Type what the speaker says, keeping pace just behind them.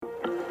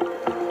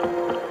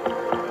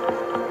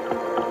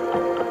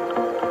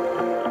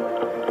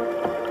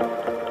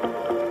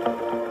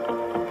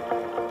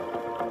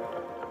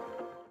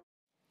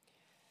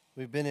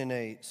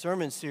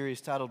sermon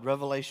series titled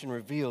Revelation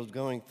Revealed,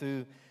 going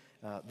through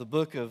the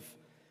book of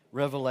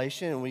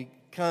Revelation. And we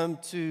come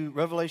to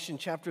Revelation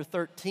chapter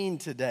 13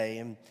 today.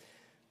 And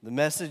the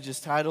message is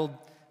titled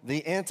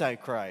The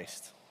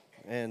Antichrist.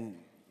 And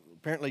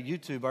apparently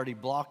YouTube already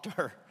blocked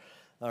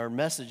our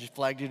message,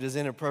 flagged it as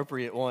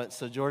inappropriate once.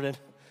 So Jordan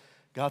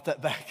got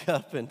that back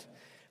up, and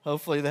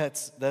hopefully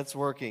that's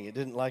working. It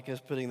didn't like us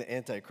putting the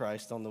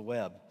Antichrist on the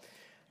web.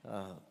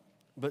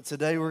 But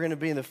today we're going to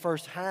be in the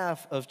first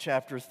half of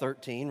chapter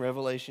 13,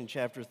 Revelation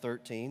chapter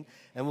 13,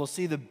 and we'll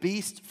see the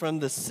beast from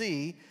the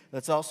sea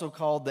that's also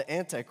called the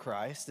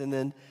Antichrist. And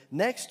then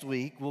next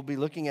week we'll be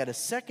looking at a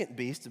second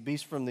beast, a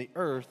beast from the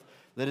earth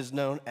that is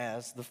known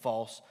as the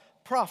false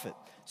prophet.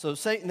 So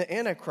Satan, the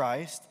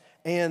Antichrist,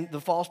 and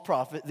the false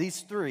prophet,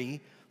 these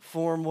three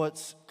form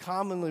what's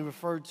commonly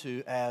referred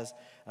to as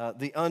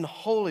the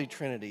unholy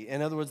Trinity.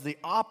 In other words, the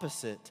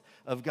opposite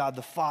of God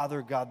the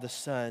Father, God the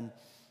Son,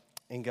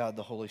 and God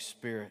the Holy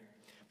Spirit.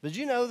 Did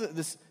you know that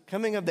this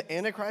coming of the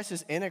Antichrist,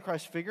 this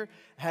Antichrist figure,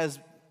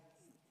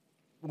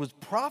 was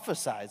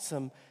prophesied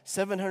some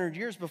 700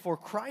 years before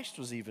Christ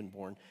was even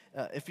born?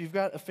 If you've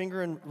got a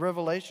finger in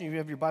Revelation, you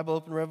have your Bible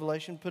open in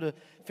Revelation, put a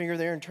finger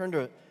there and turn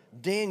to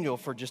Daniel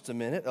for just a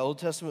minute, the Old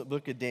Testament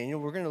book of Daniel.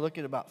 We're going to look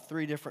at about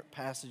 3 different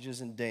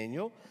passages in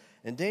Daniel.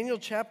 In Daniel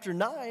chapter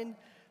 9,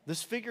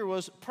 this figure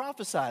was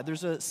prophesied.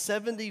 There's a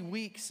 70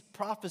 weeks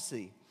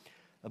prophecy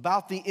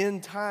about the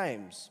end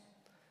times.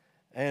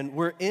 And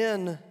we're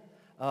getting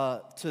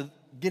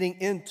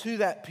into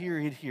that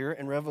period here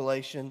in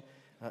Revelation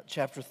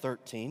chapter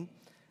 13.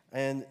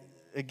 And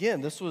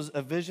again, this was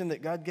a vision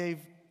that God gave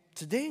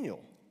to Daniel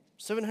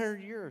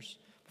 700 years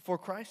before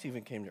Christ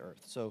even came to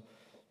earth. So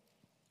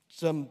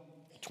some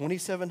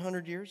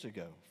 2,700 years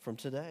ago from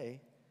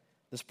today,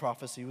 this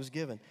prophecy was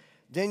given.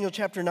 Daniel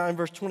chapter 9,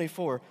 verse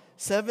 24,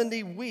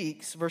 70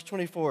 weeks, verse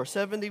 24,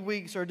 70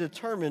 weeks are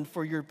determined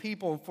for your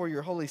people and for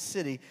your holy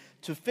city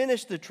to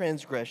finish the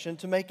transgression,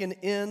 to make an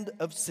end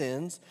of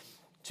sins,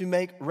 to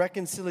make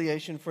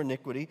reconciliation for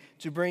iniquity,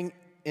 to bring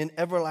in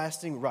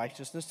everlasting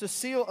righteousness, to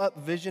seal up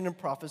vision and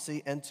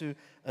prophecy, and to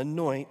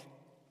anoint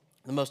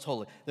the most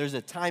holy. There's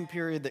a time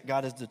period that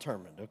God has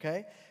determined,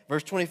 okay?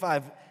 Verse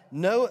 25,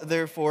 know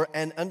therefore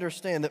and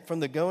understand that from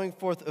the going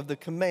forth of the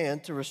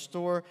command to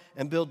restore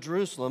and build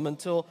Jerusalem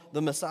until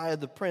the Messiah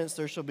the Prince,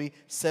 there shall be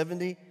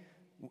 7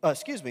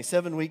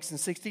 weeks and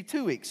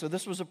 62 weeks. So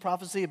this was a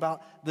prophecy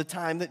about the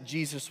time that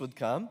Jesus would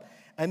come.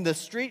 And the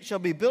street shall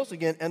be built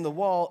again, and the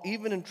wall,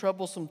 even in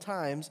troublesome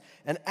times.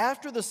 And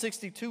after the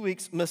 62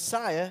 weeks,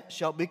 Messiah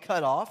shall be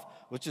cut off,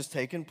 which has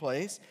taken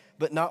place,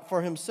 but not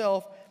for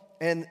himself.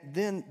 And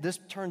then this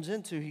turns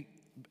into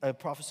a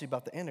prophecy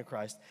about the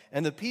Antichrist.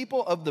 And the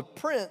people of the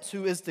prince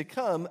who is to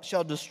come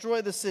shall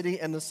destroy the city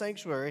and the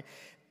sanctuary.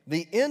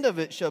 The end of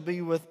it shall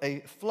be with a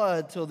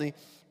flood till the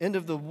end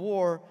of the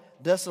war.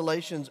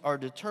 Desolations are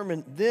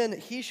determined. Then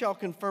he shall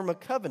confirm a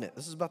covenant.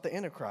 This is about the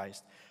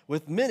Antichrist.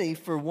 With many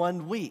for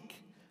 1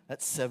 week.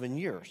 That's 7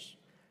 years.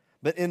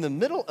 But in the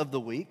middle of the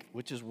week,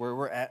 which is where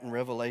we're at in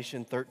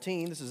Revelation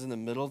 13, this is in the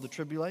middle of the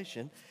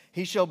tribulation,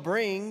 he shall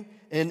bring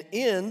an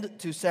end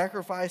to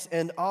sacrifice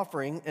and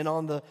offering, and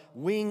on the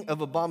wing of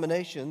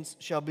abominations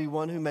shall be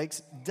one who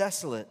makes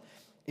desolate,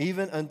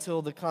 even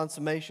until the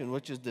consummation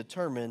which is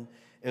determined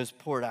is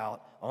poured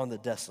out on the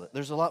desolate.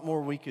 There's a lot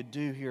more we could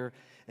do here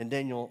in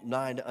Daniel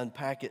 9 to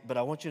unpack it, but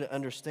I want you to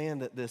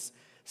understand that this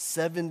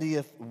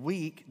 70th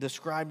week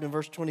described in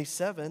verse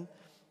 27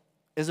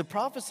 is a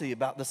prophecy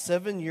about the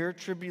 7-year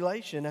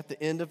tribulation at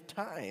the end of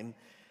time.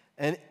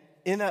 And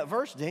in that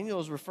verse,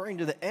 Daniel is referring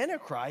to the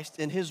Antichrist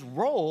and his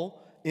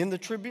role in the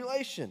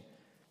tribulation.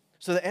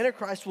 So the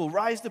Antichrist will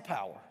rise to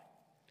power,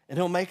 and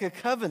he'll make a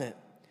covenant.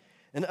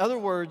 In other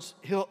words,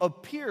 he'll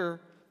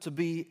appear to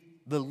be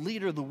the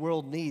leader the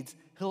world needs.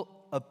 He'll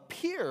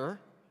appear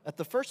at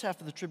the first half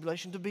of the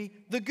tribulation to be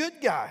the good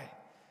guy.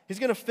 He's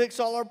going to fix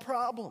all our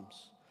problems.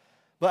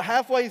 But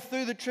halfway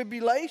through the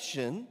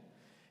tribulation,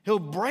 he'll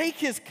break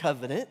his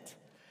covenant,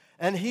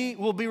 and he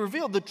will be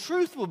revealed. The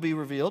truth will be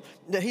revealed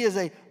that he is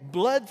a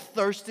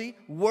bloodthirsty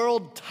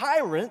world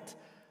tyrant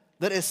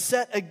that is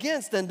set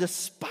against and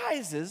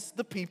despises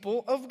the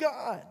people of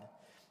God.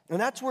 And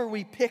that's where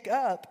we pick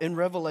up in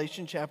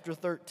Revelation chapter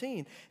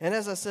 13. And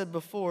as I said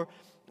before,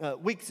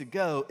 weeks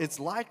ago, it's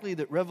likely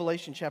that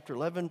Revelation chapter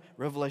 11,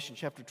 Revelation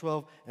chapter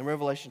 12, and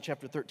Revelation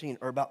chapter 13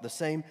 are about the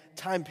same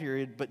time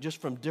period, but just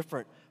from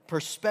different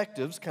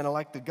perspectives, kind of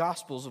like the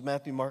Gospels of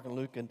Matthew, Mark, and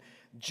Luke, and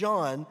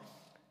John.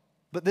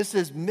 But this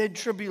is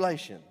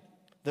mid-tribulation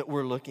that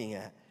we're looking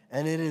at.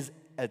 And it is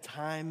a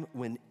time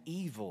when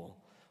evil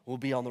will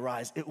be on the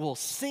rise. It will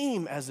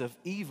seem as if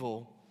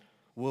evil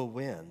will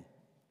win.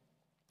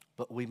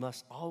 But we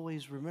must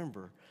always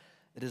remember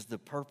it is the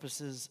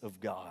purposes of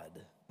God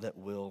that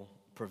will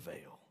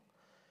prevail.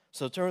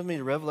 So turn with me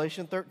to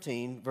Revelation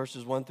 13,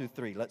 verses 1 through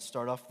 3. Let's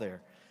start off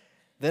there.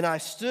 Then I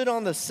stood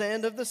on the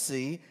sand of the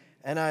sea,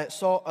 and I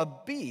saw a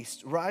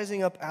beast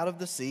rising up out of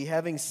the sea,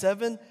 having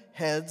 7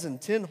 heads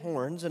and 10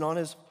 horns, and on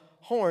his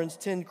horns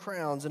 10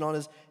 crowns, and on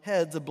his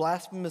heads a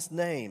blasphemous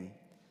name.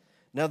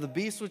 Now the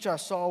beast which I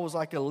saw was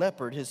like a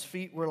leopard. His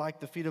feet were like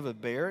the feet of a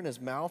bear, and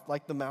his mouth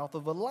like the mouth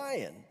of a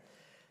lion.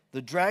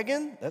 The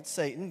dragon, that's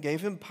Satan,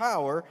 gave him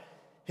power,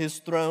 his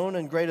throne,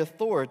 and great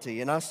authority.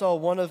 And I saw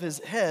one of his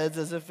heads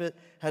as if it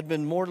had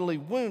been mortally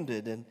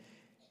wounded, and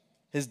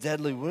his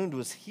deadly wound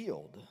was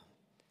healed.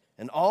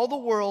 And all the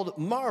world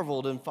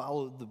marveled and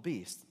followed the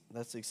beast.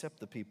 That's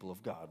except the people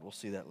of God. We'll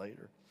see that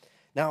later.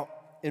 Now,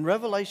 in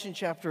Revelation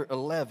chapter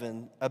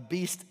 11, a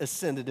beast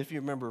ascended, if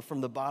you remember,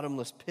 from the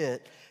bottomless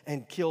pit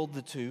and killed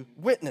the two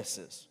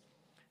witnesses.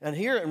 And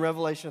here in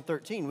Revelation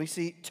 13, we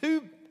see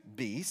two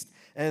beasts.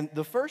 And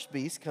the first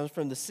beast comes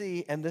from the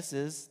sea, and this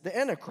is the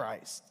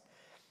Antichrist.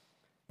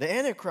 The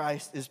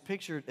Antichrist is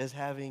pictured as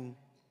having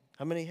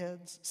how many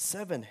heads?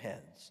 7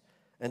 heads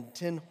and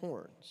 10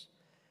 horns.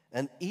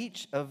 And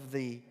each of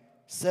the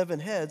 7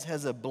 heads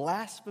has a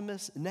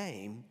blasphemous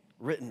name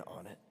written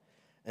on it.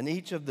 And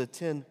each of the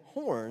 10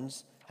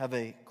 horns have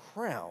a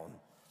crown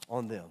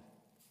on them.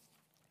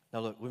 Now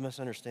look, we must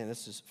understand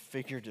this is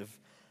figurative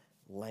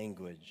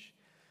language.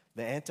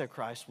 The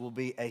Antichrist will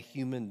be a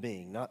human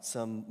being, not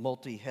some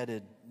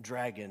multi-headed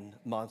dragon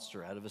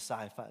monster out of a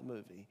sci-fi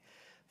movie.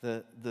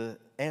 The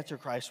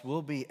Antichrist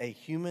will be a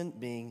human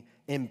being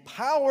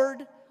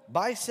empowered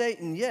by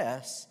Satan,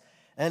 yes,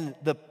 and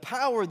the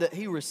power that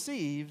he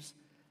receives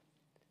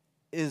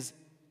is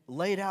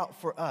laid out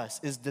for us,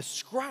 is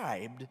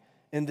described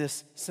in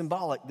this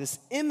symbolic, this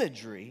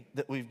imagery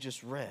that we've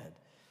just read.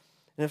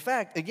 And in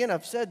fact, again,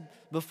 I've said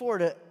before,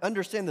 to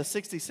understand the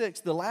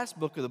 66, the last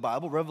book of the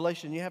Bible,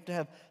 Revelation, you have to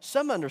have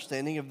some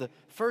understanding of the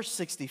first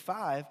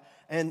 65.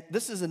 And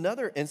this is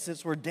another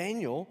instance where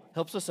Daniel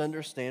helps us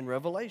understand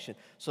Revelation.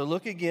 So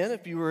look again,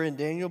 if you were in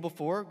Daniel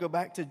before, go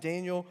back to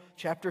Daniel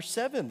chapter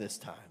 7 this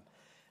time.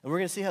 And we're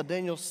going to see how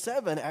Daniel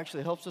 7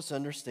 actually helps us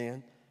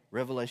understand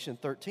Revelation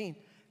 13.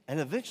 And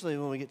eventually,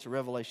 when we get to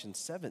Revelation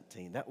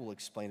 17, that will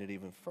explain it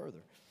even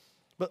further.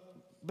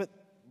 But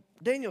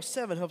Daniel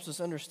 7 helps us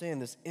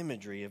understand this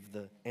imagery of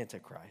the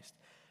Antichrist.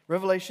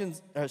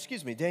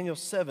 Daniel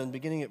 7,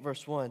 beginning at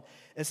verse 1,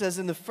 it says,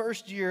 in the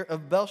first year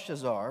of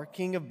Belshazzar,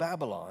 king of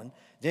Babylon,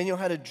 Daniel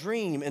had a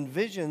dream and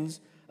visions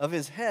of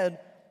his head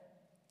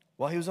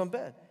while he was on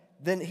bed.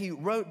 Then he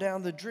wrote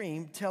down the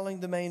dream, telling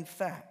the main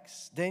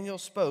facts. Daniel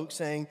spoke,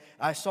 saying,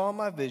 I saw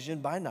my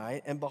vision by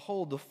night, and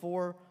behold, the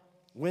 4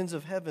 winds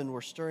of heaven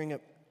were stirring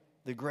up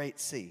the great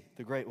sea.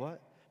 The great what?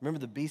 Remember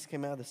the beast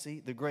came out of the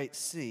sea? The great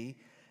sea.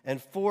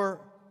 And 4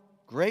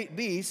 great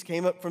beasts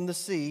came up from the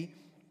sea,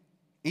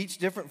 each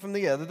different from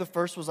the other. The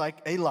first was like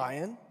a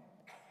lion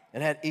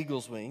and had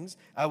eagle's wings.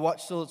 I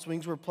watched till its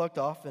wings were plucked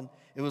off, and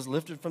it was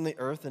lifted from the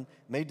earth and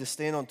made to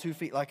stand on 2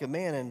 feet like a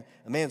man, and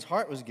a man's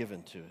heart was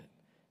given to it.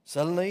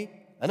 Suddenly,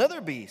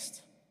 another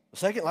beast, a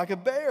second like a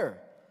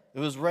bear. It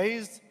was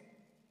raised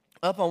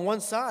up on one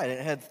side, and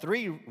it had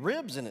 3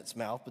 ribs in its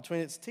mouth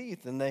between its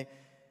teeth, and they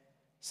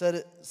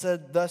said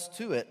thus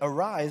to it,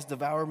 arise,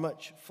 devour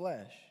much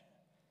flesh.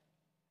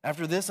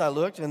 After this I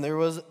looked, and there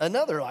was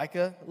another like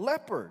a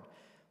leopard,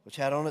 which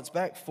had on its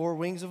back 4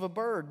 wings of a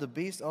bird. The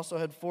beast also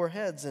had 4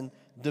 heads, and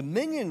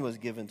dominion was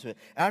given to it.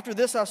 After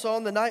this I saw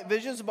in the night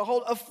visions, and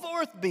behold, a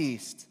 4th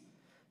beast,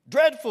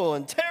 dreadful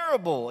and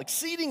terrible,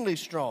 exceedingly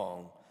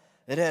strong.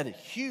 It had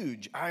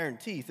huge iron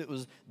teeth. It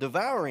was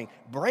devouring,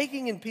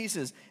 breaking in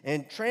pieces,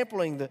 and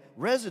trampling the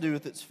residue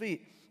with its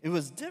feet. It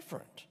was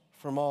different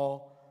from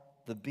all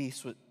the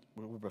beasts that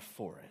were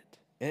before it.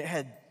 And it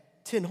had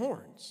 10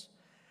 horns.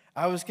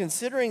 I was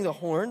considering the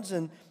horns,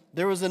 and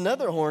there was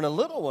another horn, a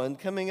little one,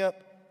 coming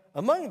up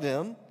among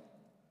them,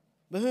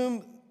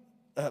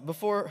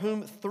 before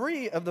whom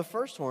 3 of the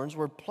first horns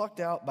were plucked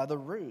out by the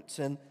roots.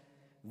 And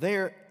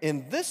there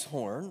in this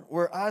horn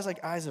were eyes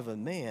like eyes of a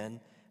man,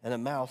 and a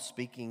mouth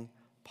speaking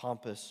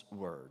pompous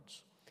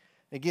words.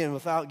 Again,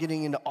 without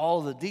getting into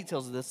all the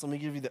details of this, let me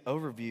give you the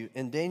overview.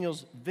 In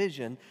Daniel's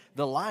vision,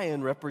 the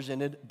lion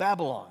represented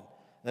Babylon,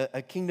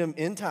 a kingdom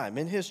in time,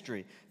 in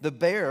history. The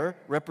bear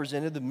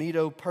represented the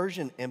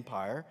Medo-Persian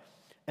Empire,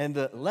 and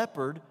the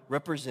leopard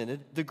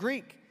represented the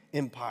Greek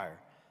Empire.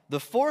 The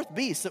 4th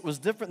beast that was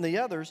different than the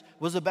others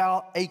was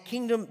about a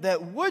kingdom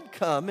that would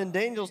come in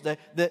Daniel's day.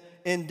 That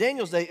in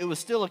Daniel's day, it was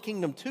still a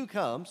kingdom to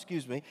come,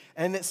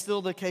 and it's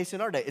still the case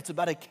in our day. It's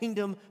about a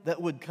kingdom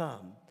that would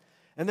come.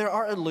 And there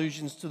are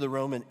allusions to the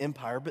Roman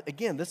Empire, but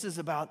again, this is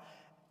about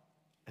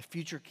a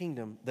future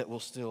kingdom that will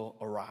still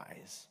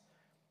arise.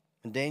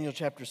 And Daniel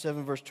chapter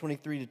 7, verse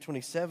 23 to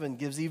 27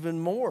 gives even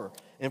more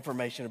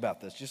information about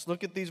this. Just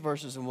look at these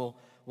verses and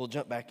we'll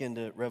jump back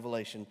into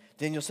Revelation.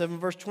 Daniel 7,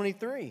 verse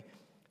 23.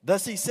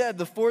 Thus he said,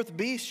 the 4th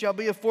beast shall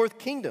be a 4th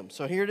kingdom.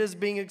 So here it is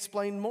being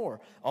explained more.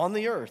 On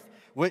the earth,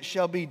 which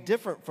shall be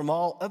different from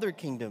all other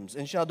kingdoms,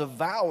 and shall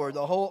devour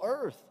the whole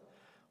earth.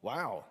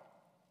 Wow.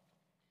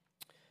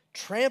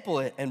 Trample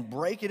it and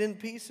break it in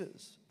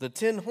pieces. The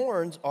 10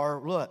 horns are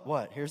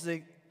what? Here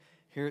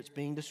it's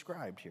being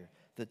described here.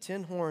 The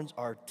 10 horns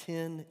are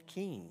 10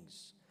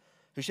 kings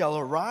who shall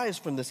arise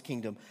from this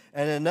kingdom,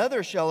 and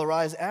another shall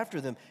arise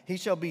after them. He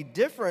shall be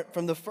different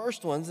from the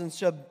first ones, and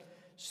shall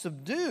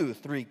subdue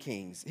 3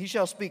 kings. He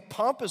shall speak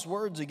pompous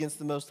words against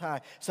the Most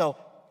High. So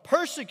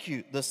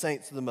persecute the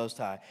saints of the Most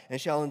High, and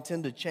shall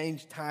intend to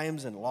change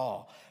times and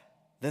law.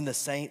 Then the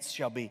saints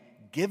shall be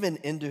given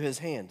into his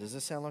hand. Does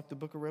this sound like the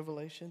book of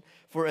Revelation?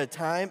 For a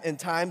time and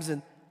times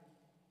and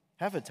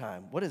half a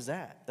time. What is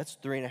that? That's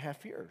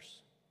 3.5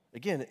 years.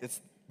 Again,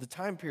 it's the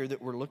time period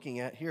that we're looking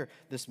at here,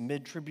 this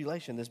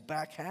mid-tribulation, this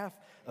back half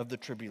of the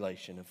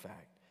tribulation, in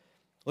fact.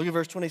 Look at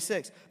verse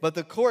 26. But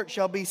the court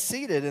shall be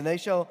seated, and they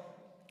shall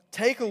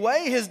take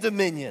away his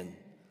dominion.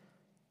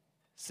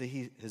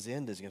 See, his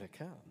end is going to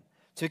come.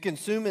 To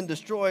consume and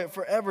destroy it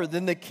forever.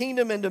 Then the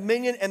kingdom and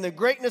dominion and the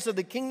greatness of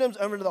the kingdoms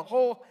under the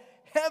whole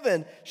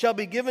heaven shall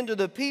be given to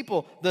the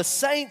people, the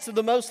saints of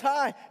the Most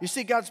High. You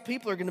see, God's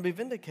people are going to be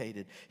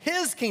vindicated.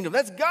 His kingdom,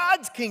 that's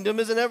God's kingdom,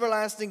 is an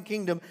everlasting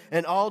kingdom,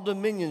 and all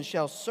dominions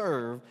shall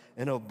serve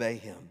and obey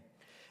him.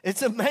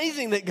 It's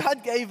amazing that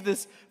God gave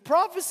this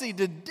prophecy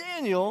to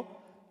Daniel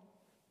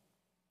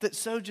that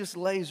so just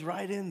lays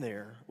right in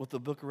there with the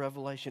book of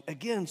Revelation.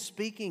 Again,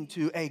 speaking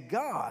to a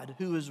God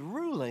who is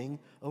ruling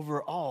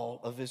over all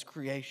of his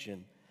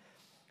creation.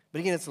 But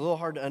again, it's a little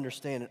hard to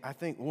understand. I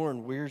think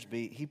Warren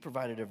Wiersbe, he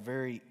provided a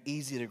very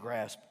easy to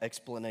grasp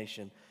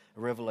explanation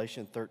of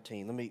Revelation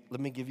 13.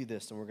 Let me give you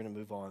this, and we're going to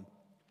move on.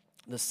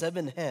 The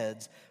 7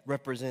 heads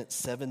represent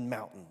 7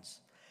 mountains.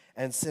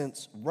 And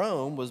since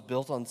Rome was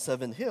built on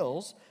 7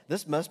 hills,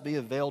 this must be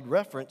a veiled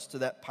reference to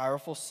that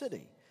powerful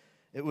city.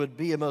 It would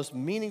be a most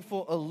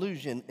meaningful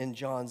allusion in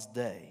John's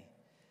day.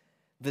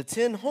 The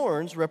 10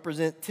 horns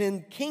represent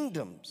 10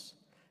 kingdoms.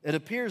 It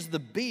appears the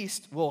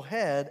beast will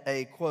head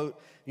a,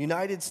 quote,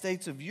 United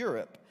States of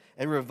Europe,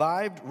 a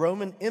revived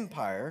Roman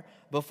Empire,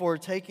 before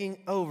taking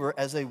over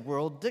as a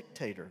world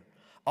dictator.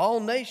 All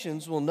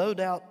nations will no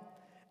doubt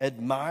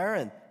admire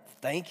and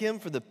thank him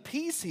for the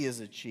peace he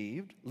has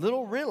achieved,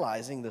 little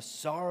realizing the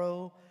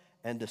sorrow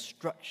and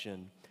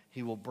destruction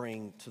he will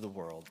bring to the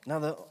world. Now,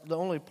 the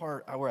only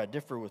part where I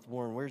differ with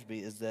Warren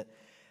Wiersbe is that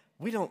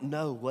we don't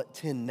know what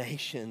 10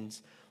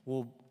 nations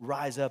will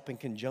rise up in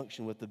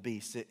conjunction with the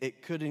beast.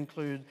 It could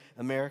include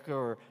America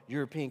or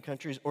European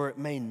countries, or it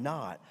may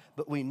not.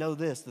 But we know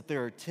this, that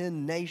there are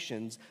 10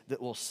 nations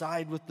that will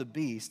side with the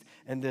beast,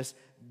 and this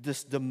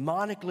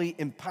demonically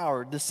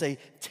empowered, this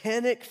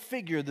satanic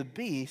figure, the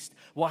beast,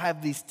 will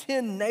have these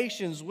 10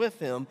 nations with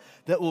him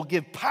that will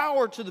give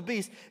power to the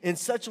beast in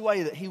such a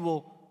way that he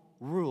will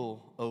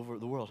rule over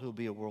the world. He'll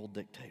be a world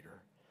dictator.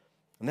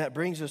 And that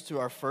brings us to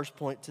our first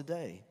point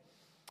today.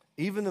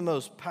 Even the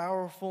most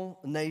powerful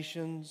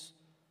nations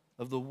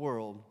of the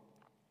world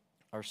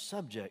are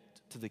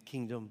subject to the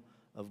kingdom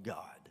of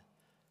God.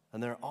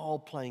 And they're all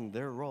playing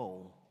their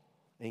role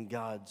in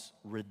God's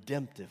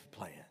redemptive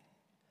plan.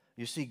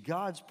 You see,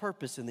 God's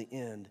purpose in the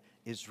end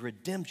is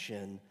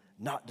redemption,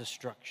 not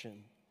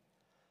destruction.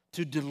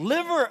 To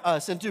deliver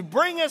us and to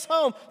bring us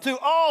home to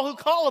all who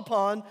call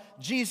upon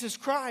Jesus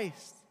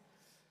Christ.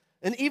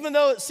 And even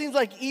though it seems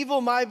like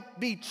evil might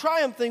be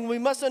triumphing, we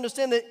must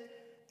understand that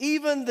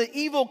even the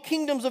evil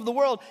kingdoms of the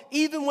world,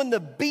 even when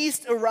the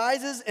beast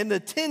arises and the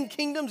 10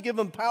 kingdoms give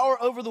him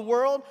power over the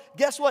world,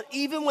 guess what?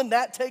 Even when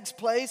that takes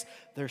place,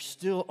 they're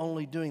still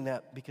only doing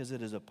that because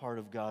it is a part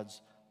of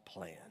God's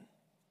plan.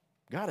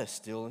 God is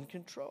still in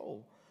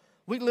control.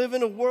 We live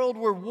in a world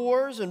where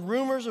wars and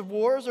rumors of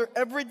wars are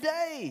every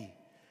day.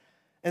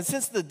 And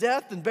since the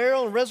death and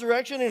burial and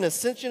resurrection and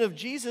ascension of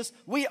Jesus,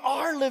 we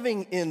are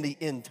living in the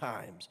end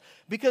times.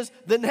 Because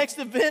the next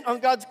event on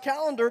God's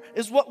calendar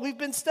is what we've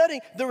been studying,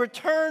 the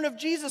return of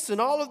Jesus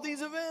and all of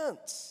these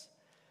events.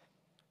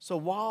 So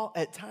while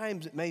at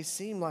times it may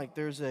seem like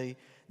there's a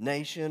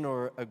nation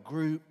or a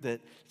group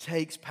that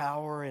takes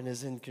power and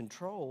is in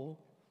control,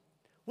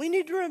 we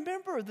need to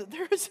remember that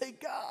there is a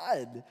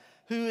God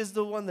who is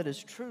the one that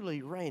is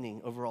truly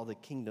reigning over all the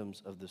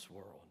kingdoms of this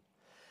world.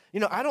 You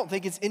know, I don't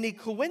think it's any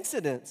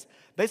coincidence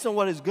based on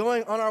what is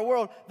going on in our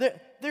world.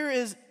 There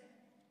is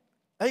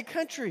a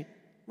country,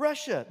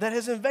 Russia, that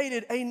has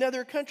invaded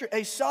another country.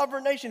 A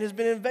sovereign nation has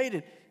been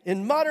invaded.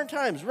 In modern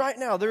times, right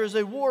now, there is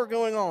a war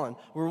going on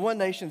where one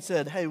nation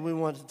said, hey, we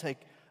want to take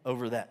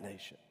over that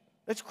nation.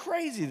 It's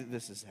crazy that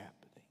this is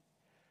happening.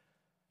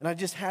 And I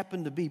just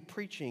happened to be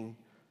preaching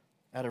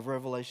out of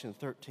Revelation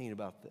 13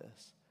 about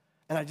this.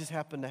 And I just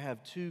happened to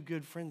have 2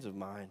 good friends of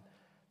mine.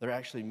 They're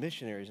actually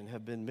missionaries and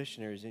have been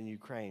missionaries in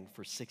Ukraine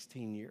for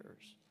 16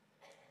 years,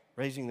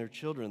 raising their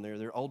children there.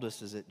 Their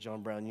oldest is at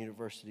John Brown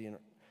University in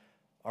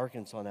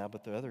Arkansas now,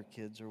 but the other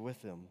kids are with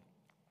them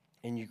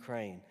in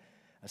Ukraine.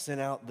 I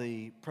sent out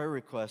the prayer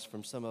requests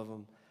from some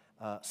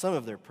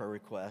of their prayer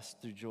requests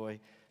through Joy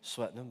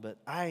Swetnam, but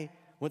I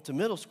went to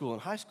middle school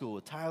and high school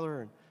with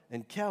Tyler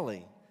and Kelly.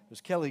 It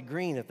was Kelly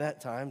Green at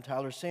that time,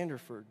 Tyler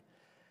Sanderford.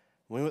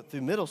 We went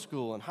through middle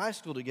school and high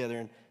school together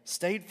and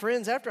stayed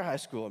friends after high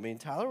school. I mean,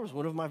 Tyler was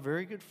one of my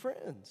very good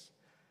friends.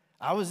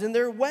 I was in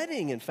their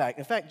wedding, in fact.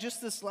 In fact,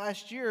 just this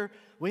last year,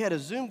 we had a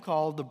Zoom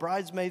call of the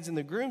bridesmaids and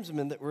the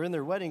groomsmen that were in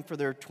their wedding for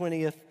their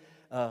 20th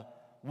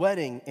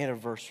wedding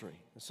anniversary.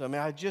 So, I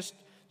mean, I just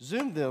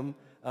Zoomed them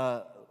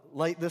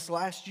late this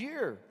last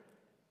year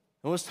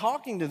and was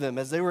talking to them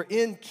as they were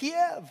in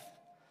Kiev.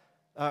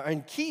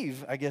 In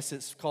Kyiv, I guess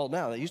it's called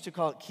now. They used to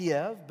call it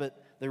Kiev, but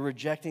They're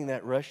rejecting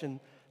that Russian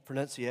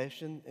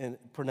pronunciation, and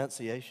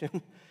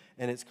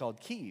it's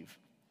called Kyiv.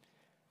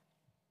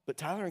 But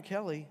Tyler and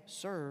Kelly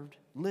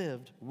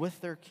lived with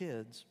their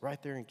kids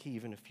right there in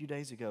Kyiv, and a few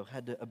days ago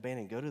had to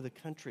abandon, go to the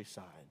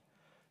countryside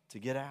to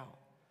get out.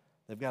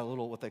 They've got a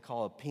little, what they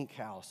call a pink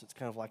house. It's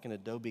kind of like an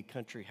adobe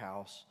country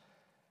house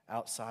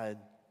outside,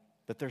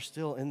 but they're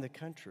still in the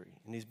country.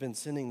 And he's been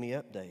sending me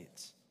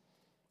updates.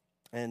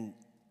 And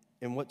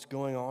what's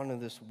going on in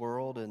this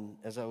world, and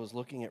as I was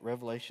looking at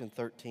Revelation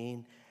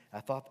 13, I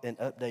thought an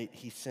update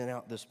he sent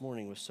out this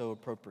morning was so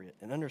appropriate.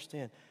 And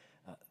understand,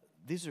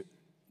 these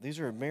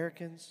are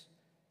Americans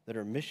that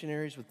are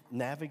missionaries with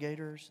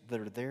navigators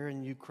that are there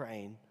in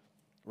Ukraine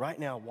right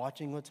now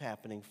watching what's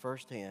happening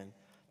firsthand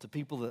to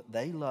people that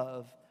they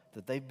love,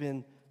 that they've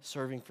been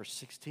serving for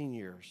 16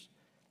 years.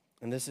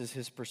 And this is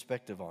his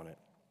perspective on it.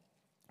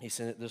 He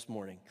sent it this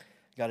morning.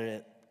 Got it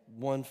at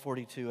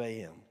 1:42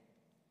 a.m.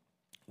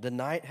 The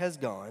night has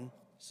gone.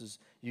 This is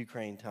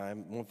Ukraine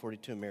time,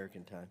 1:42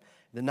 American time.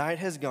 The night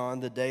has gone,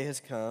 the day has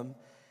come.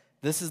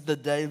 This is the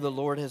day the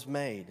Lord has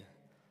made.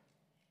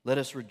 Let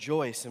us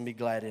rejoice and be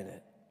glad in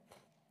it.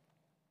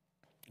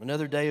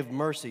 Another day of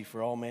mercy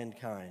for all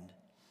mankind.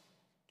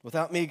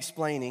 Without me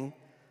explaining,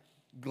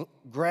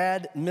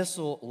 Grad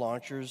missile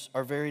launchers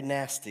are very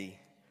nasty.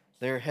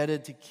 They're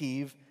headed to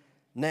Kyiv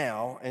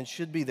now and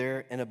should be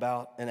there in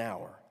about an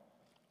hour.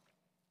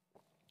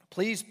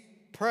 Please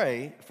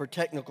pray for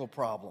technical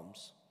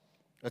problems.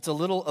 It's a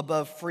little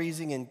above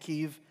freezing in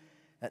Kyiv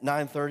at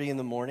 9:30 in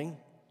the morning.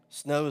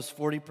 Snow is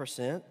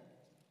 40%.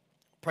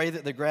 Pray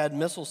that the Grad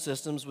missile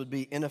systems would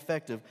be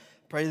ineffective.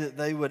 Pray that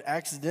they would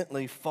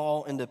accidentally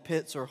fall into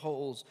pits or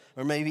holes,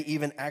 or maybe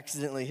even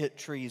accidentally hit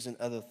trees and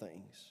other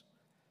things.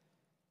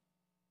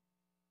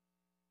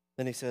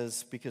 Then he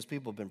says, because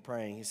people have been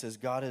praying, he says,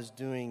 God is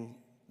doing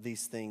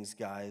these things,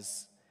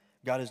 guys.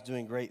 God is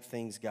doing great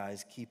things,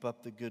 guys. Keep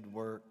up the good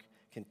work.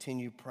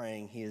 Continue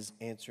praying. He is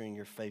answering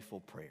your faithful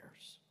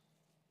prayers.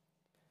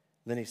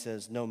 Then he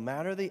says, no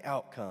matter the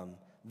outcome,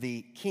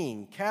 the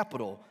King,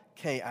 capital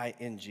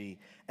K-I-N-G,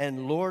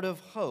 and Lord of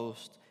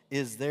hosts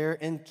is there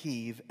in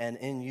Kyiv and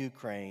in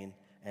Ukraine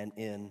and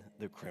in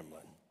the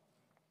Kremlin.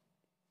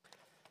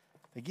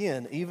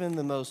 Again, even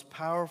the most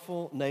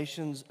powerful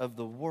nations of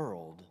the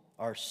world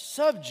are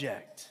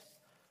subject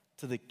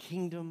to the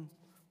kingdom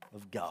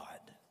of God.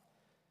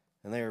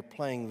 And they are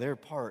playing their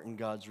part in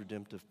God's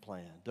redemptive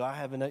plan. Do I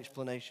have an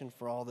explanation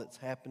for all that's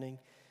happening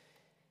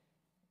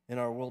in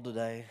our world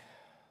today?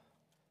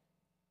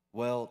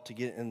 Well, to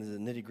get into the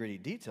nitty-gritty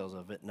details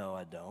of it, no,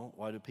 I don't.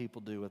 Why do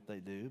people do what they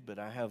do? But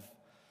I have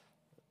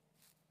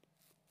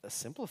a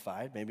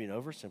simplified, maybe an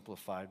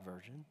oversimplified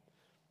version.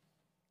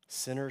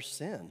 Sinners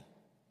sin.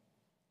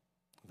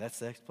 That's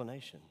the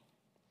explanation.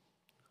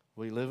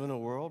 We live in a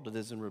world that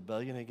is in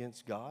rebellion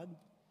against God.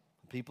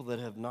 People that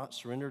have not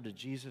surrendered to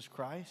Jesus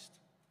Christ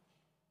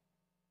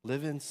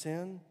live in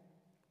sin,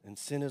 and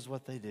sin is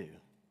what they do.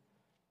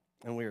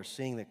 And we are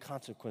seeing the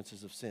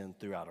consequences of sin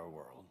throughout our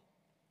world.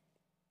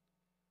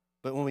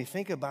 But when we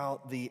think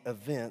about the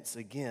events,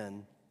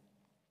 again,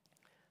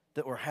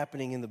 that were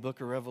happening in the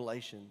book of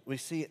Revelation, we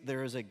see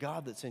there is a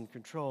God that's in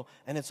control,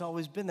 and it's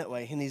always been that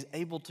way. And he's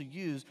able to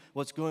use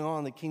what's going on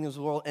in the kingdoms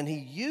of the world, and he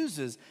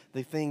uses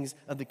the things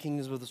of the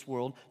kingdoms of this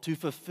world to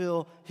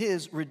fulfill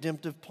his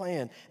redemptive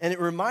plan. And it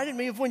reminded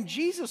me of when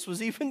Jesus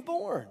was even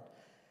born.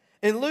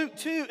 In Luke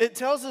 2, it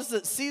tells us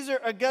that Caesar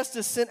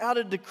Augustus sent out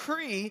a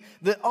decree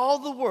that all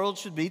the world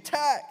should be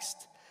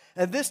taxed.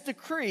 And this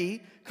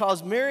decree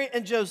caused Mary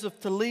and Joseph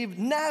to leave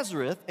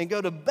Nazareth and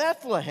go to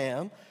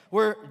Bethlehem,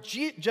 where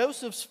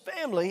Joseph's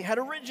family had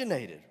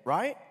originated,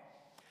 right?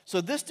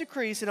 So this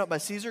decree sent out by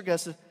Caesar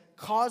Augustus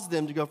caused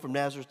them to go from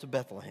Nazareth to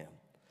Bethlehem.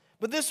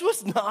 But this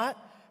was not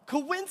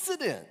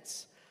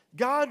coincidence.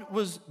 God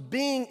was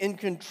being in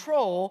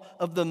control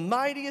of the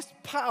mightiest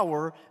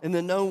power in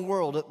the known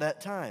world at that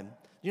time.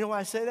 You know why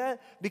I say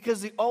that?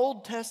 Because the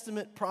Old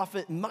Testament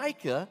prophet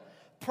Micah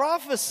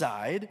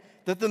prophesied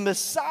that the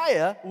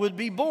Messiah would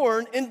be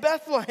born in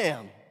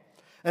Bethlehem.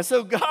 And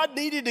so God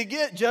needed to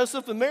get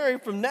Joseph and Mary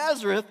from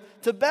Nazareth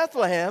to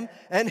Bethlehem,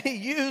 and he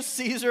used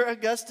Caesar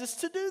Augustus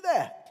to do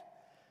that.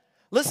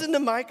 Listen to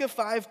Micah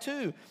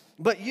 5:2.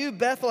 But you,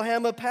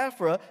 Bethlehem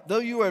Ephrathah, though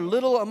you are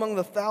little among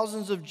the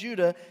thousands of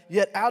Judah,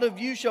 yet out of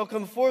you shall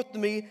come forth to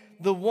me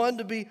the one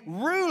to be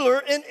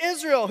ruler in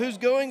Israel, whose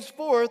goings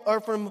forth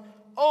are from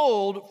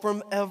old,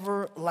 from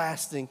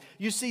everlasting.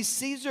 You see,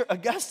 Caesar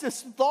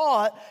Augustus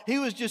thought he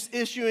was just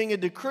issuing a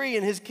decree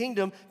in his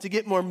kingdom to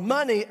get more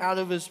money out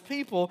of his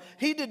people.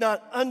 He did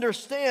not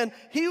understand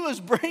he was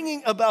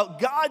bringing about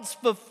God's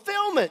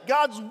fulfillment,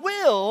 God's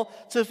will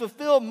to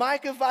fulfill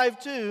Micah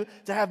 5:2,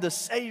 to have the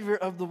Savior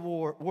of the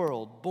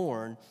world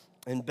born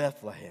in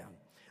Bethlehem.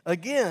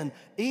 Again,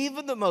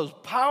 even the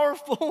most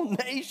powerful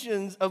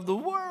nations of the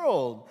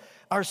world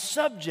are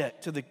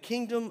subject to the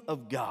kingdom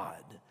of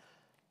God.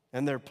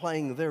 And they're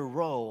playing their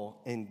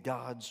role in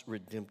God's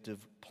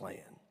redemptive plan.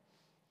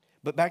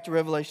 But back to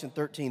Revelation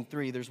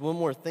 13:3, there's one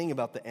more thing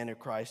about the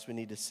Antichrist we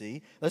need to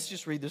see. Let's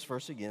just read this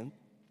verse again.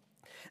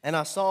 And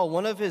I saw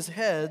one of his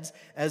heads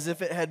as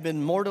if it had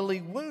been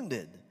mortally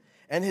wounded,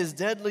 and his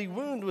deadly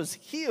wound was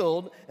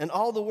healed, and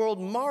all the world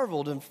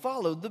marveled and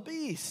followed the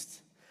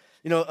beast.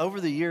 You know, over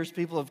the years,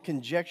 people have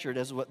conjectured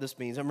as to what this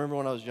means. I remember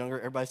when I was younger,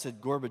 everybody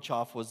said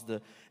Gorbachev was the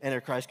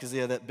Antichrist because he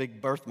had that big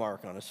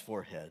birthmark on his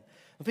forehead.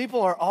 And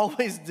people are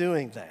always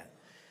doing that.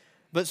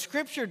 But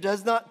Scripture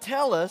does not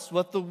tell us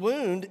what the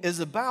wound is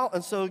about,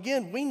 and so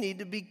again, we need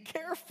to be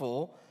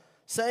careful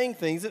saying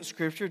things that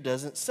Scripture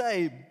doesn't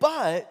say.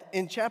 But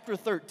in chapter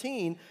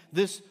 13,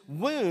 this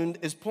wound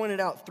is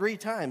pointed out 3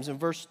 times in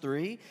verse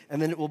 3,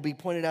 and then it will be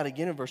pointed out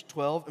again in verse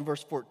 12 and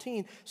verse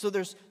 14. So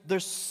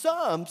there's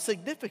some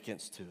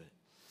significance to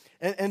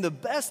it. And the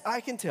best I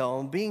can tell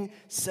in being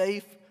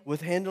safe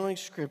with handling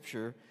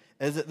Scripture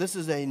is that this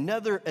is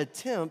another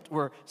attempt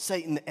where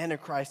Satan, the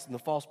Antichrist, and the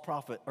false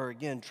prophet are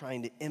again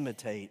trying to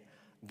imitate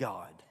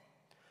God.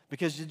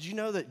 Because did you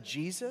know that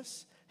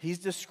Jesus, he's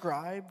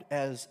described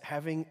as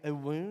having a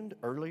wound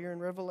earlier in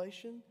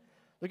Revelation?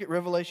 Look at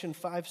Revelation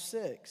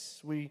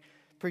 5:6. We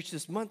preached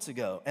this months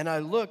ago. And I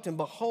looked, and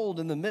behold,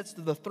 in the midst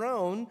of the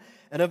throne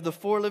and of the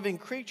 4 living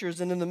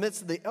creatures, and in the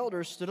midst of the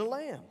elders stood a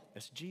lamb.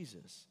 That's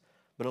Jesus.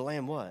 But a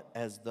lamb what?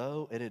 As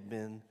though it had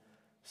been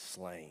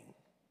slain,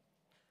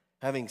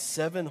 having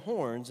 7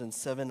 horns and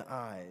 7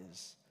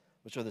 eyes,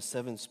 which are the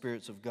 7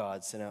 spirits of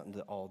God sent out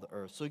into all the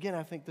earth. So again,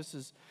 I think this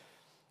is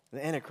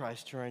the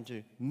Antichrist trying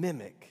to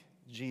mimic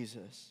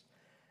Jesus.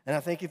 And I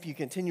think if you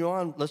continue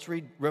on, let's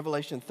read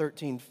Revelation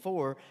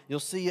 13:4. You'll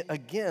see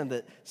again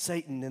that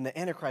Satan and the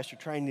Antichrist are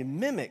trying to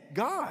mimic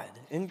God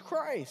in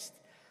Christ.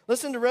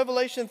 Listen to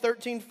Revelation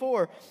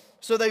 13:4.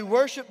 So they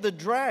worship the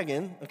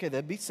dragon, okay,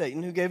 that'd be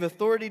Satan, who gave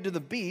authority to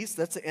the beast,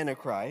 that's the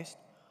Antichrist.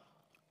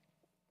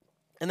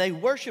 And they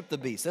worship the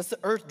beast, that's the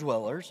earth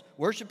dwellers,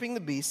 worshiping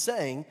the beast,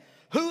 saying,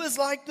 who is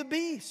like the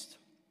beast?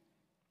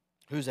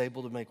 Who's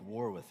able to make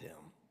war with him?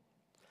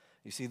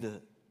 You see,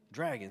 the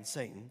dragon,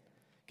 Satan,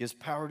 gives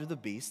power to the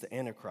beast, the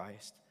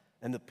Antichrist,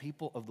 and the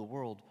people of the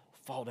world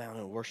fall down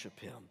and worship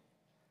him.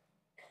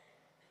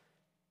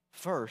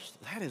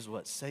 First, that is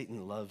what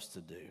Satan loves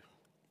to do,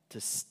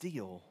 to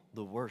steal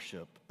the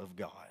worship of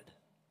God.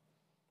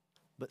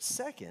 But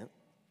second,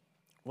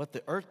 what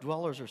the earth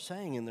dwellers are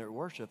saying in their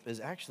worship is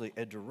actually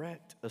a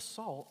direct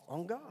assault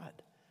on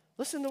God.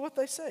 Listen to what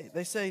they say.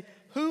 They say,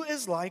 who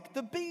is like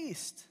the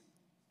beast?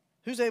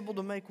 Who's able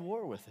to make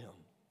war with him?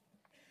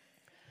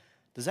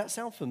 Does that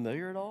sound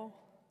familiar at all?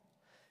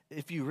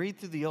 If you read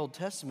through the Old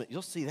Testament,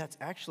 you'll see that's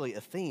actually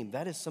a theme.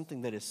 That is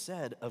something that is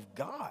said of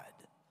God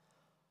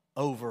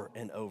over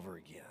and over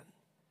again.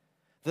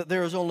 That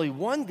there is only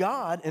one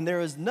God and there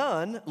is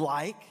none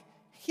like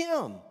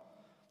him.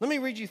 Let me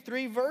read you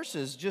 3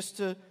 verses just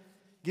to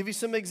give you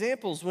some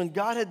examples. When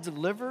God had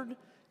delivered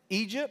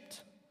the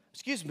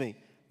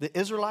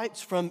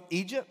Israelites from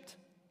Egypt,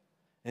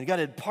 and God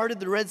had parted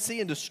the Red Sea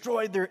and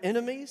destroyed their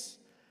enemies.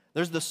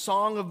 There's the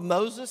song of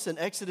Moses in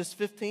Exodus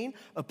 15.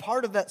 A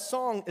part of that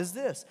song is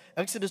this,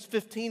 Exodus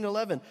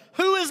 15:11.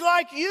 Who is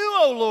like you,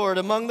 O Lord,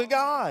 among the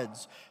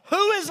gods?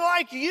 Who is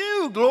like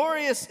you,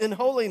 glorious in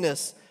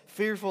holiness,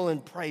 fearful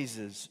in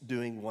praises,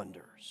 doing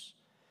wonders?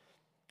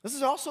 This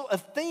is also a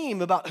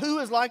theme about who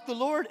is like the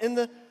Lord in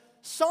the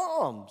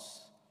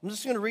Psalms. I'm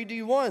just going to read to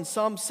you one.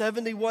 Psalm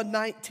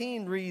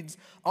 71:19 reads,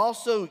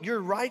 also your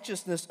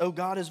righteousness, O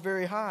God, is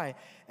very high,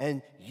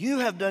 and you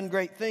have done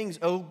great things,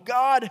 O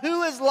God,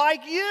 who is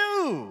like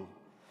you?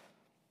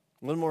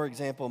 One more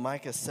example,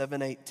 Micah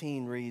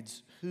 7:18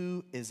 reads,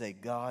 who is a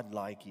God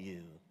like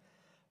you?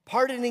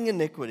 Pardoning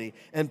iniquity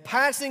and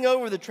passing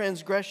over the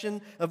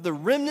transgression of the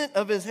remnant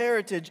of his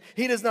heritage.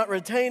 He does not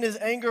retain his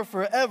anger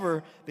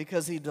forever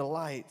because he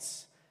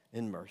delights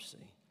in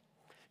mercy.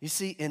 You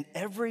see, in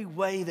every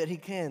way that he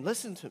can,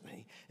 listen to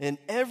me, in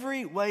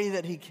every way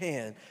that he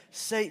can,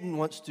 Satan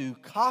wants to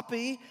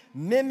copy,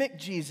 mimic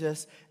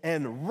Jesus,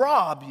 and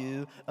rob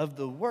you of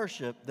the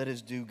worship that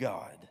is due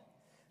God.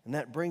 And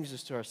that brings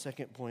us to our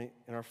second point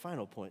and our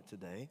final point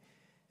today,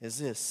 is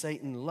this: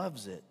 Satan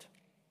loves it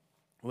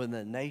when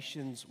the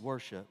nations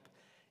worship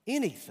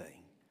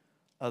anything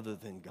other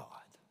than God.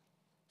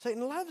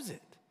 Satan loves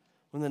it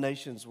when the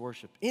nations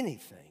worship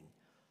anything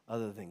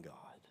other than God.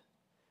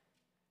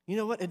 You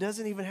know what? It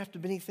doesn't even have to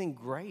be anything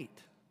great.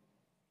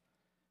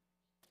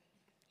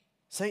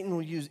 Satan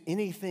will use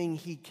anything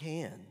he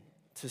can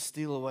to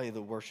steal away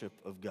the worship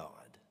of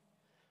God.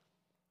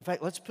 In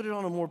fact, let's put it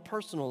on a more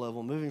personal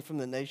level, moving from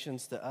the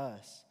nations to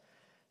us.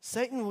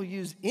 Satan will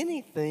use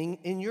anything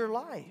in your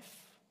life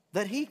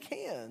that he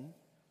can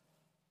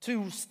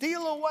to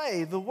steal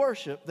away the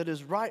worship that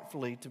is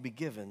rightfully to be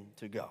given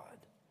to God.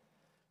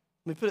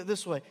 Let me put it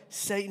this way.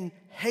 Satan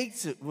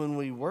hates it when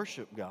we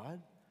worship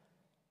God.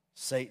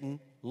 Satan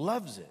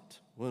loves it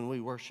when we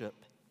worship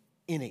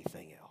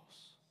anything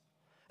else.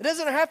 It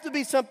doesn't have to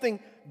be something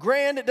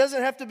grand. It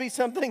doesn't have to be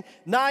something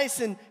nice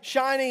and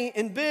shiny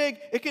and big.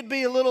 It could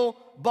be a little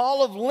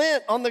ball of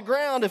lint on the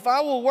ground. If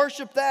I will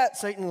worship that,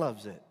 Satan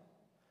loves it.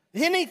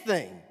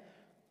 Anything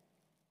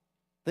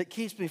that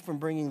keeps me from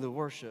bringing the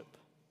worship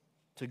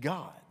to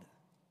God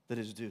that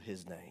is due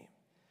his name.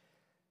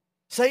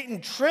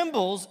 Satan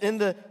trembles and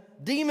the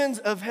demons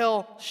of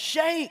hell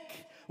shake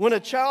when a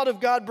child of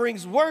God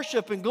brings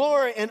worship and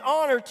glory and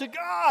honor to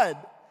God.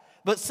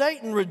 But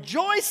Satan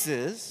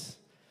rejoices,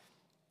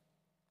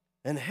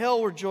 and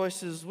hell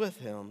rejoices with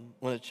him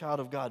when a child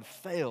of God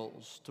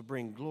fails to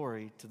bring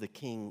glory to the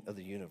King of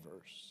the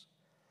universe.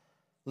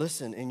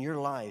 Listen, in your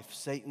life,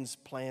 Satan's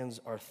plans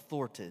are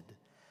thwarted,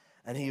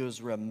 and he was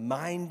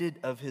reminded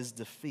of his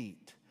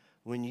defeat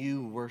when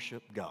you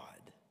worship God.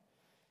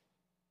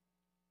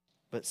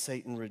 But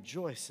Satan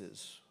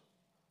rejoices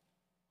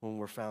when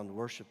we're found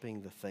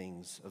worshiping the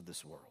things of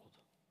this world.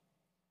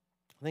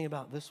 Think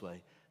about it this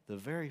way. The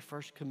very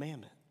first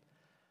commandment,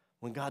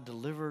 when God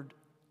delivered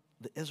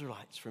the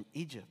Israelites from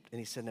Egypt, and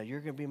he said, now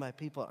you're going to be my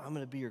people, I'm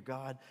going to be your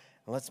God,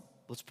 and let's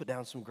put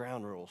down some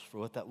ground rules for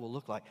what that will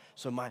look like,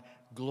 so my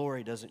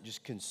glory doesn't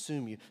just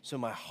consume you, so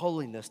my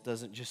holiness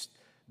doesn't just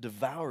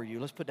devour you.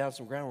 Let's put down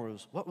some ground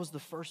rules. What was the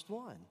first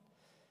one?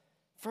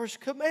 First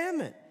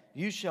commandment,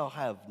 you shall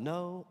have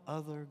no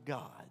other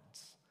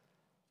gods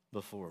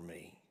before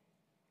me.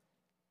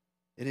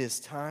 It is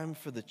time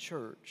for the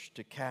church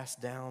to cast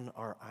down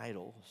our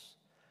idols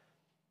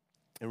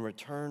and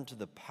return to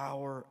the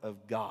power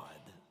of God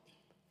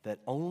that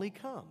only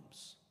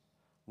comes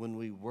when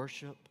we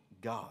worship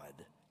God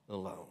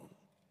alone.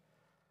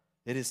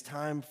 It is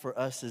time for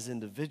us as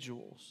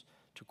individuals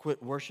to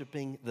quit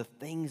worshiping the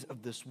things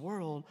of this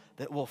world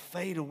that will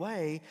fade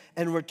away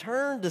and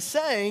return to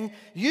saying,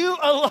 you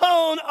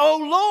alone,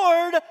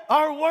 O Lord,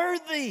 are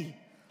worthy.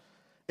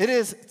 It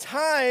is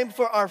time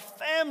for our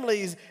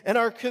families and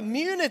our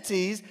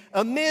communities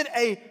amid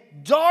a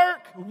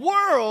dark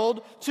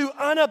world to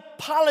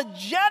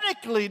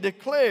unapologetically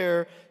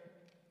declare,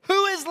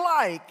 who is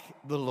like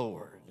the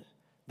Lord?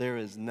 There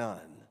is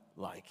none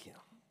like him.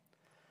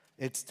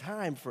 It's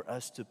time for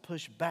us to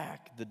push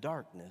back the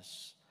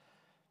darkness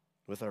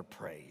with our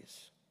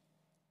praise.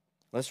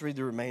 Let's read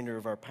the remainder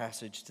of our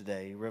passage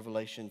today,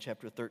 Revelation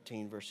chapter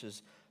 13,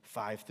 verses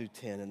 5 through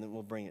 10, and then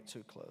we'll bring it to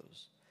a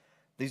close.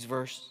 These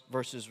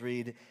verses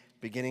read,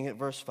 beginning at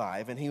verse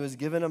 5, and he was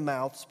given a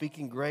mouth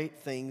speaking great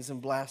things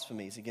and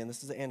blasphemies. Again,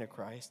 this is the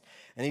Antichrist.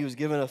 And he was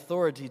given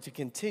authority to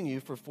continue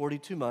for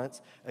 42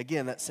 months.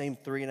 Again, that same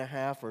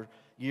 3.5 or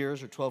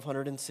years or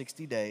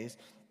 1,260 days.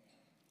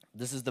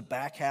 This is the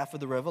back half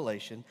of the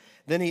Revelation.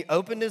 Then he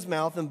opened his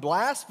mouth in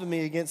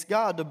blasphemy against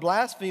God, to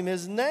blaspheme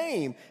his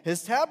name,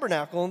 his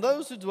tabernacle, and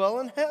those who dwell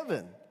in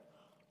heaven.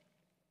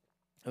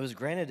 It was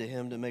granted to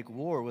him to make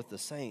war with the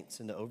saints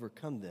and to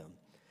overcome them.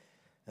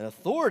 And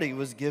authority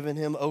was given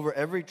him over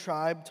every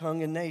tribe,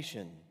 tongue, and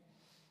nation.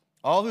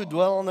 All who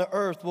dwell on the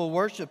earth will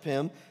worship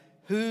him,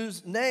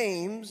 whose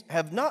names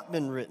have not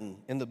been written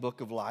in the book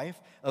of life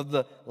of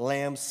the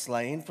Lamb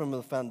slain from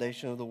the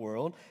foundation of the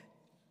world.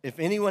 If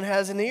anyone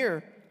has an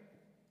ear,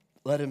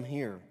 let him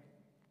hear.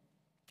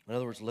 In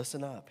other words,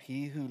 listen up.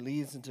 He who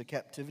leads into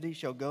captivity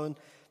shall go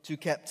into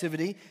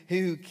captivity. He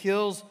who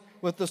kills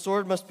with the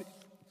sword must be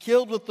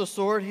killed with the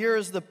sword. Here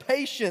is the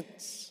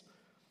patience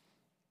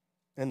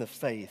and the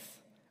faith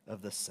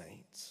of the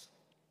saints.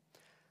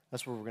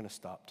 That's where we're going to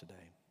stop today.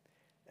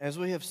 As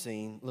we have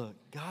seen, look,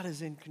 God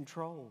is in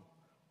control.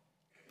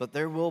 But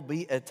there will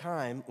be a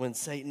time when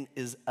Satan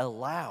is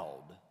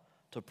allowed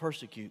to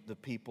persecute the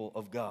people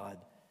of God,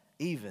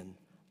 even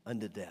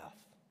unto death.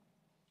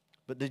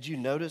 But did you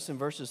notice in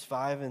verses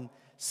 5 and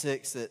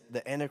 6 that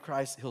the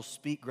Antichrist, he'll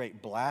speak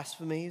great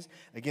blasphemies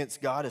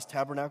against God, his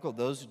tabernacle,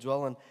 those who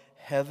dwell in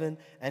heaven,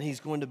 and he's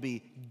going to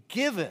be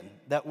given,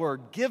 that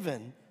word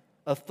given,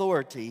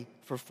 authority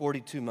for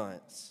 42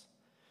 months.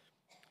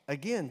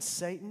 Again,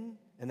 Satan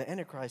and the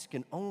Antichrist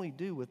can only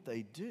do what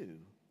they do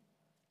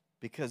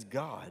because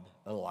God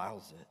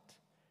allows it.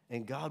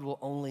 And God will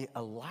only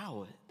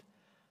allow it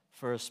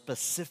for a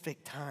specific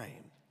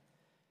time.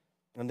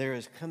 And there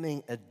is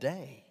coming a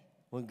day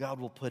when God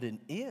will put an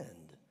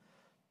end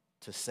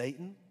to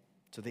Satan,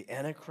 to the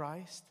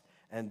Antichrist,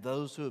 and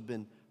those who have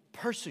been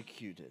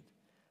persecuted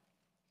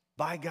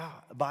by God,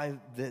 by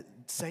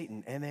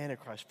Satan and the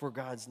Antichrist for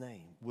God's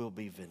name will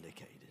be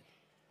vindicated.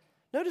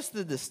 Notice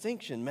the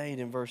distinction made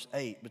in verse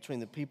 8 between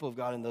the people of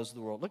God and those of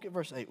the world. Look at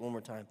verse 8 one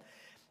more time.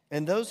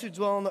 And those who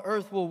dwell on the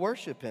earth will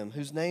worship him,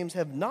 whose names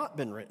have not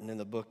been written in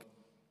the book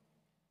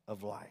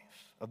of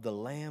life, of the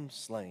Lamb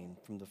slain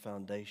from the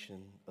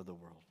foundation of the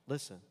world.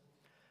 Listen,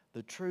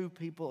 the true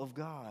people of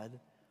God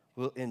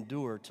will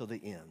endure till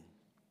the end.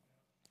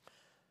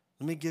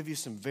 Let me give you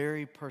some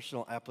very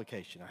personal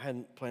application. I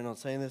hadn't planned on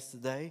saying this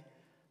today,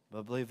 but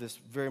I believe this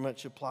very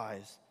much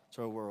applies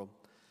to our world.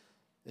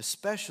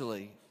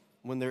 Especially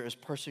when there is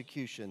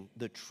persecution,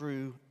 the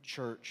true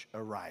church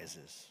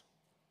arises.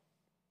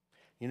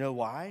 You know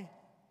why?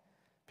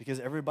 Because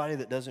everybody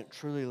that doesn't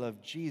truly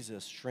love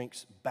Jesus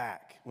shrinks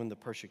back when the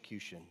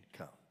persecution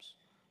comes.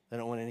 They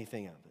don't want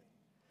anything of it.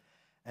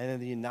 And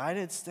in the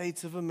United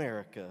States of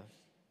America,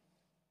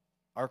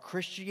 our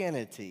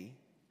Christianity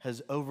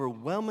has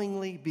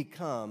overwhelmingly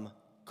become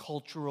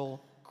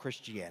cultural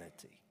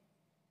Christianity.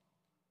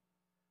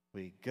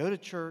 We go to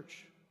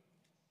church,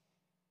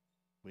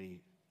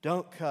 we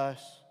don't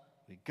cuss,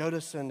 we go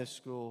to Sunday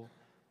school,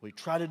 We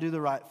try to do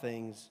the right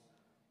things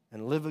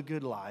and live a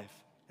good life,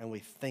 and we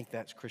think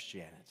that's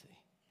Christianity.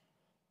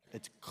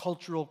 It's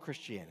cultural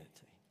Christianity.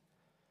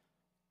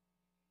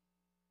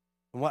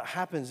 And what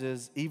happens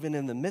is, even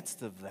in the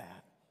midst of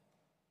that,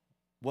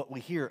 what we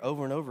hear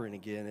over and over and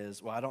again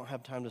is, well, I don't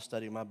have time to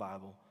study my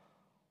Bible.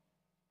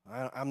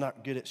 I'm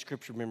not good at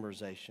scripture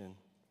memorization.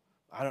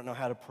 I don't know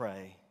how to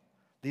pray.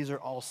 These are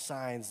all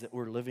signs that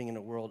we're living in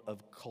a world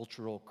of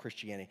cultural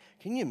Christianity.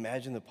 Can you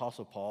imagine the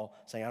Apostle Paul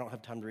saying, I don't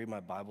have time to read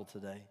my Bible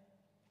today?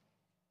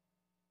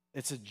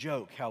 It's a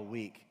joke how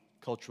weak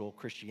cultural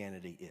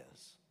Christianity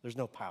is. There's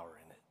no power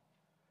in it.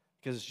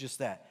 Because it's just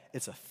that.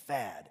 It's a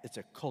fad. It's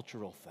a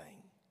cultural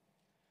thing.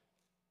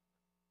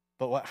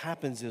 But what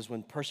happens is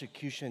when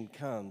persecution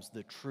comes,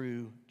 the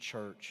true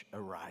church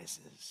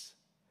arises.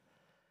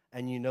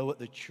 And you know what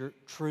the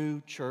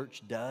true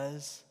church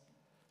does?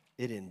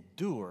 It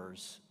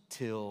endures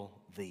till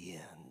the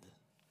end.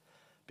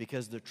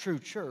 Because the true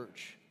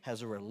church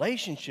has a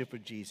relationship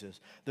with Jesus.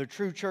 The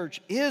true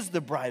church is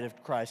the bride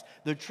of Christ.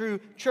 The true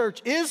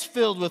church is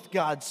filled with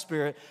God's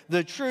Spirit.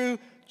 The true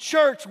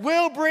church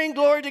will bring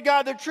glory to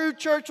God. The true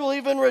church will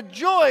even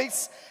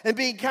rejoice and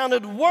be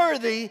counted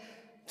worthy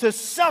to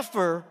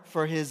suffer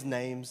for his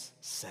name's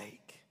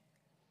sake.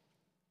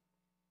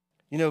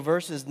 You know,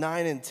 verses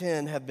 9 and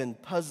 10 have been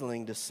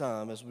puzzling to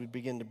some as we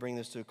begin to bring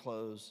this to a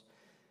close.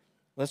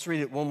 Let's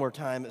read it one more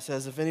time. It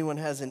says, if anyone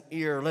has an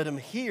ear, let him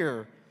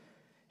hear.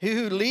 He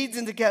who leads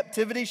into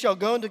captivity shall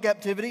go into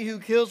captivity. Who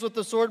kills with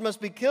the sword must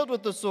be killed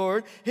with the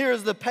sword. Here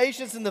is the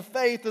patience and the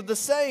faith of the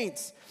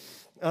saints.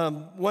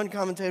 One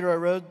commentator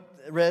I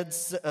read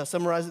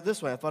summarized it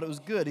this way. I thought it was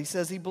good. He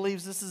says he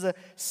believes this is a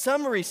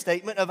summary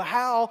statement of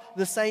how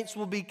the saints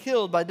will be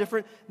killed by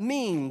different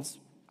means.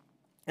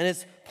 And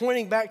it's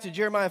pointing back to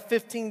Jeremiah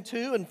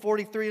 15:2 and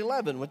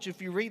 43:11, which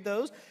if you read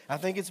those, I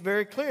think it's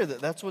very clear that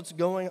that's what's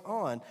going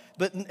on.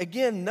 But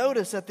again,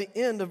 notice at the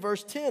end of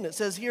verse 10, it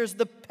says, here's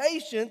the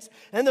patience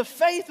and the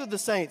faith of the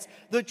saints.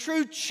 The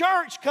true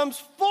church comes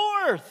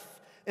forth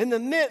in the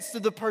midst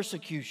of the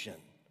persecution.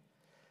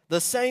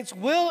 The saints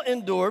will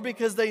endure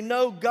because they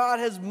know God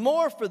has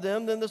more for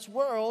them than this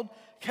world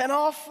can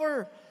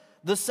offer.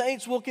 The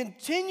saints will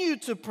continue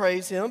to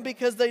praise him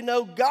because they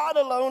know God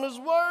alone is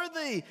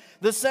worthy.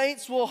 The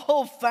saints will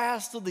hold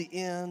fast to the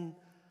end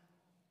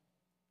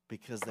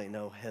because they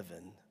know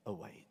heaven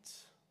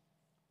awaits.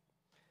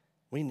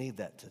 We need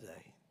that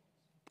today.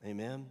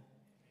 Amen?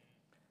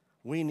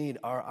 We need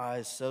our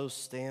eyes so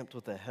stamped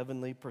with a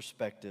heavenly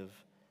perspective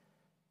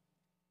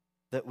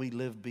that we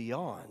live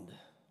beyond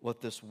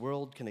what this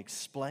world can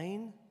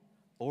explain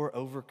or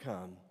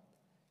overcome,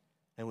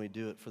 and we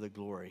do it for the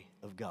glory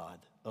of God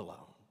alone.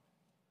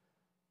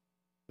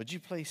 Would you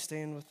please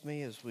stand with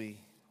me as we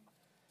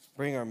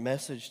bring our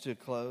message to a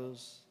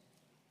close?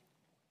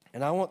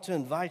 And I want to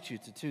invite you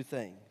to two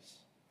things.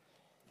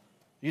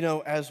 You know,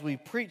 as we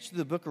preach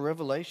the book of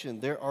Revelation,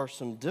 there are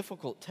some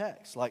difficult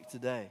texts like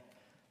today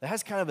that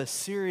has kind of a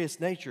serious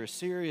nature, a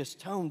serious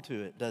tone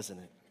to it, doesn't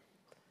it?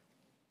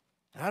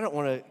 And I don't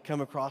want to come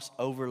across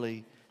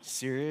overly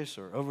serious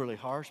or overly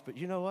harsh, but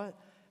you know what?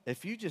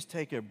 If you just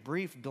take a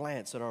brief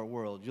glance at our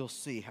world, you'll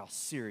see how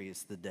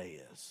serious the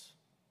day is.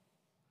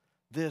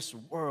 This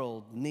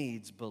world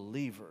needs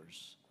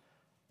believers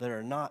that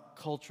are not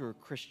cultural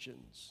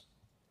Christians,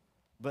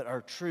 but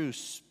are true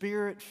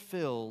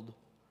Spirit-filled,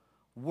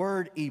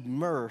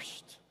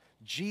 Word-immersed,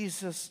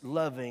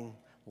 Jesus-loving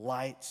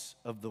lights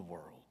of the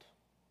world.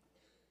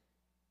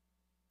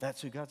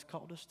 That's who God's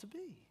called us to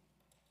be,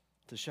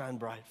 to shine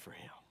bright for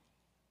him,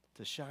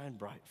 to shine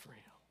bright for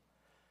him.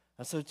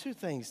 And so two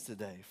things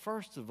today.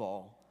 First of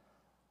all,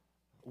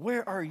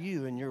 where are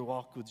you in your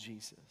walk with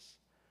Jesus?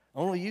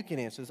 Only you can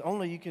answer this.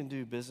 Only you can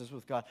do business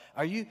with God.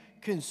 Are you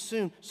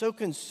so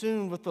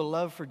consumed with the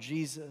love for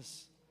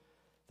Jesus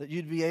that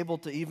you'd be able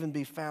to even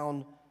be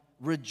found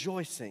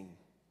rejoicing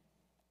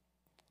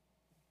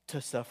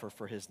to suffer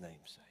for his name's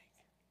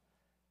sake?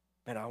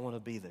 Man, I want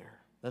to be there.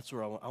 That's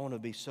where I want to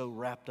be so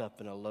wrapped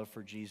up in a love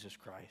for Jesus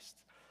Christ.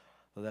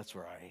 Well, that's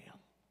where I am.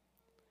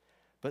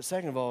 But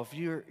second of all, if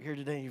you're here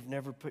today and you've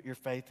never put your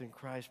faith in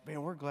Christ,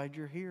 man, we're glad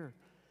you're here.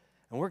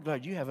 And we're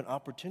glad you have an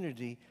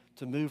opportunity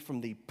to move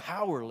from the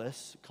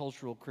powerless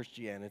cultural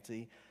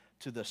Christianity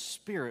to the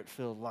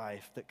Spirit-filled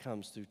life that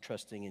comes through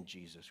trusting in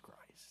Jesus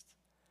Christ.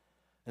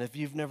 And if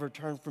you've never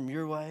turned from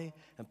your way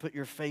and put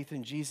your faith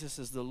in Jesus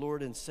as the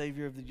Lord and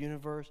Savior of the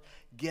universe,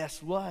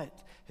 guess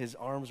what? His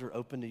arms are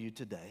open to you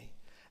today.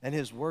 And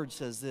his word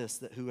says this,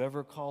 that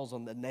whoever calls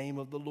on the name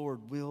of the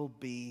Lord will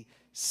be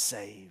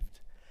saved.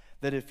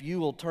 That if you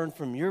will turn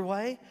from your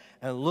way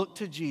and look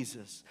to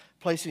Jesus,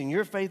 placing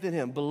your faith in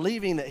him,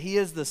 believing that he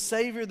is the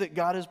Savior that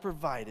God has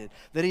provided,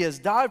 that he has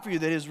died for you,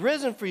 that he has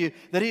risen for you,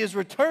 that he is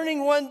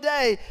returning one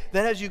day,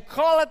 that as you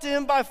call out to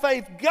him by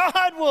faith,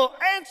 God will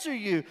answer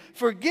you,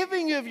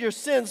 forgiving you of your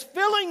sins,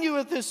 filling you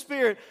with his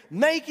Spirit,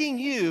 making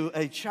you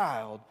a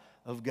child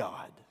of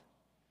God.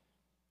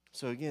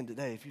 So again,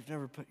 today, if you've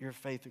never put your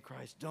faith in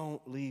Christ,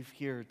 don't leave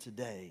here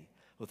today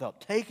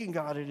without taking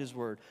God at his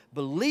word,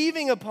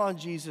 believing upon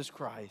Jesus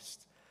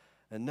Christ,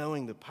 and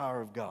knowing the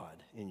power of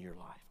God in your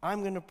life.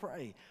 I'm going to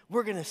pray.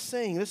 We're going to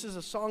sing. This is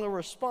a song of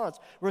response,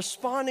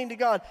 responding to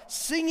God,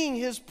 singing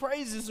his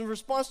praises in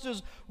response to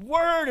his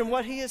word and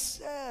what he has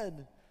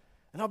said.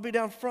 And I'll be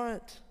down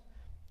front.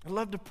 I'd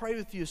love to pray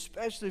with you,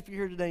 especially if you're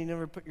here today and you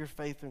never put your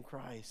faith in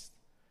Christ.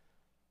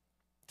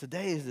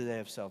 Today is the day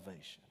of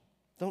salvation.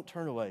 Don't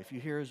turn away. If you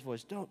hear his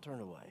voice, don't turn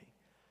away,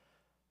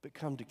 but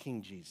come to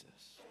King Jesus.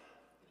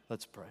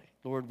 Let's pray.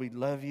 Lord, we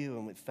love you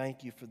and we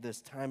thank you for this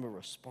time of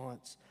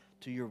response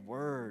to your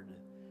word.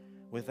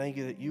 We thank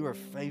you that you are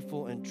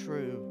faithful and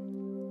true.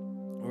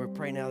 And we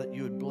pray now that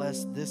you would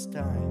bless this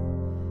time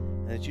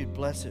and that you'd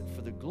bless it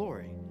for the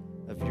glory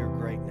of your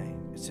great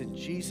name. It's in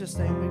Jesus'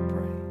 name we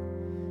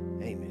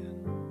pray. Amen.